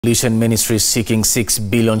Devolution Ministry is seeking 6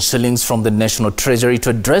 billion shillings from the national treasury to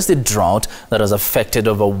address the drought that has affected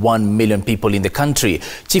over 1 million people in the country.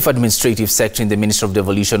 Chief Administrative Secretary in the Ministry of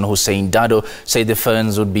Devolution, Hussein Dado, said the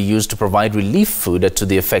funds would be used to provide relief food to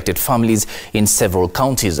the affected families in several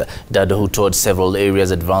counties. Dado, who toured several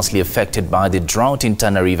areas adversely affected by the drought in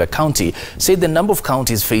Tana River County, said the number of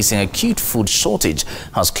counties facing acute food shortage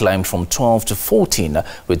has climbed from 12 to 14,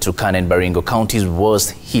 with Turkana and Baringo counties worst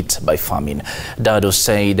hit by famine. Dado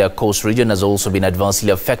said the coast region has also been adversely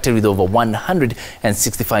affected, with over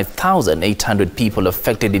 165,800 people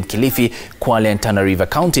affected in Kilifi, Kwale and Tana River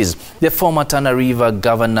counties. The former Tana River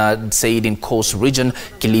governor said in coast region,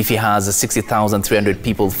 Kilifi has 60,300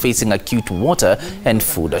 people facing acute water and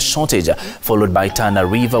food shortage, followed by Tana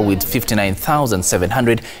River with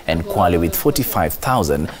 59,700 and Kwale with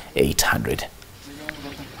 45,800.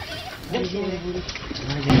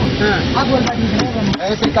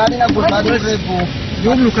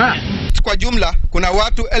 Kwa jumla kuna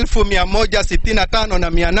watu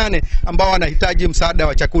 165,800 ambao wanahitaji msaada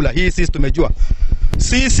wa chakula. Hii sisi tumejua.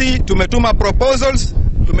 Sisi tumetuma proposals,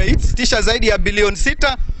 tumeitisha zaidi ya bilioni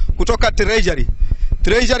 6 kutoka treasury.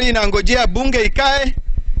 Treasury inangojea bunge ikae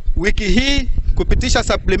wiki hii kupitisha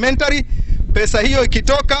supplementary. Pesa hiyo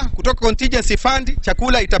ikitoka kutoka contingency fund,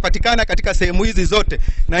 chakula itapatikana katika sehemu hizi zote,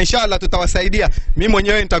 na inshallah tutawasaidia. Mimi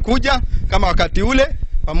mwenyewe nitakuja kama wakati ule,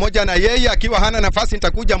 pamoja na yeye akiwa hana nafasi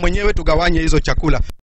nitakuja mwenyewe tugawanye hizo chakula.